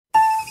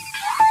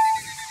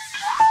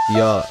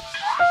Yo.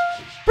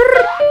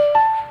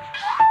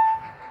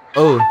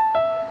 Oh.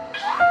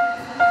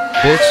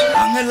 Bitch.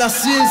 En la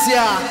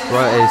ciencia.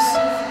 What is?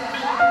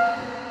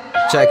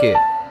 Check it.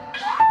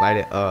 Light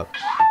it up.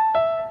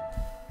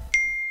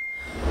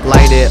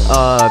 Light it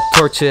up,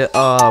 torch it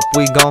up,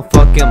 we gon'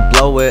 fucking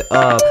blow it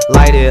up.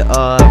 Light it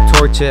up,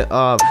 torch it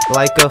up,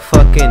 like a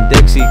fucking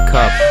Dixie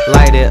cup.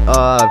 Light it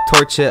up,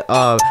 torch it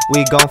up,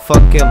 we gon'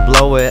 fucking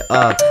blow it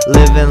up.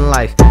 Living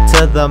life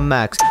to the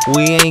max,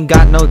 we ain't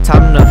got no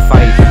time to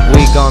fight.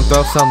 We gon'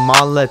 throw some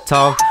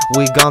Molotov,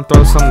 we gon'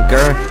 throw some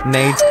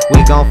grenades.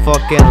 We gon'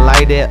 fucking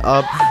light it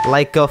up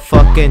like a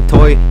fucking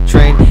toy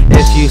train.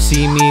 If you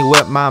see me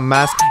with my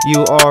mask,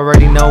 you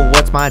already know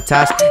what's my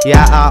task.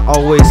 Yeah, I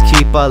always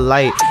keep a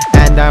light,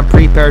 and I'm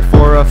prepared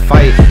for a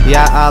fight.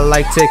 Yeah, I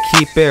like to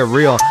keep it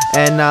real,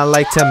 and I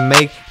like to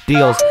make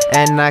deals,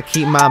 and I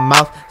keep my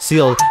mouth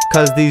sealed,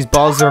 cause these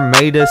balls are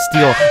made of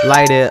steel.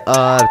 Light it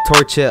up,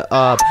 torch it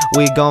up,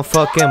 we gon'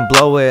 fucking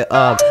blow it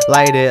up.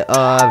 Light it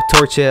up,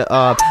 torch it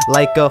up,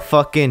 like a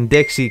fucking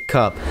Dixie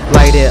cup.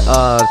 Light it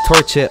up,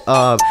 torch it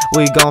up,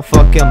 we gon'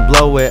 fucking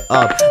blow it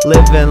up.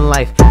 Living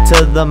life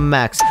to the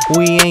max,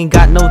 we ain't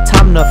got no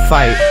time to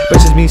fight.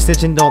 Bitches me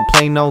snitching, don't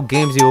play no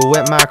games. You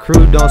with my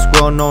crew, don't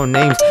scroll no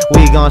names.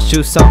 We gon'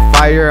 shoot some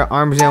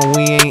firearms, and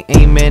we ain't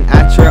aiming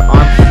at your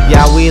arm.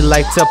 Yeah, we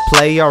like to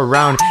play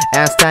around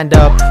and stand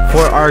up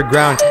for our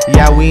ground.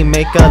 Yeah, we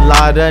make a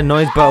lot of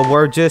noise, but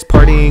we're just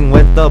partying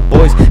with the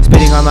boys.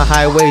 Speeding on the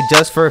highway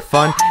just for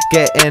fun,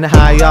 getting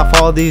high off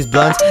all these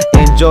blunts,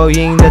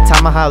 enjoying the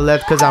time I have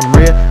left, cause I'm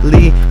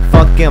really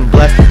fucking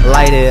blessed.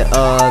 Light it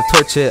up,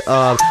 torch it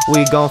up,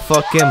 we gon'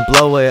 fucking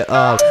blow it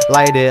up.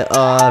 Light it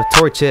up,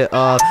 torch it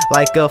up,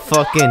 like a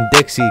fucking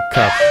Dixie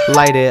cup.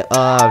 Light it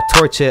up,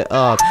 torch it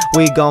up,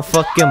 we gon'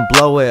 fucking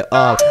blow it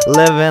up.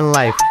 Living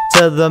life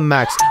to the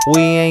max,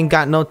 we ain't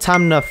got no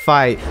time to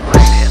fight.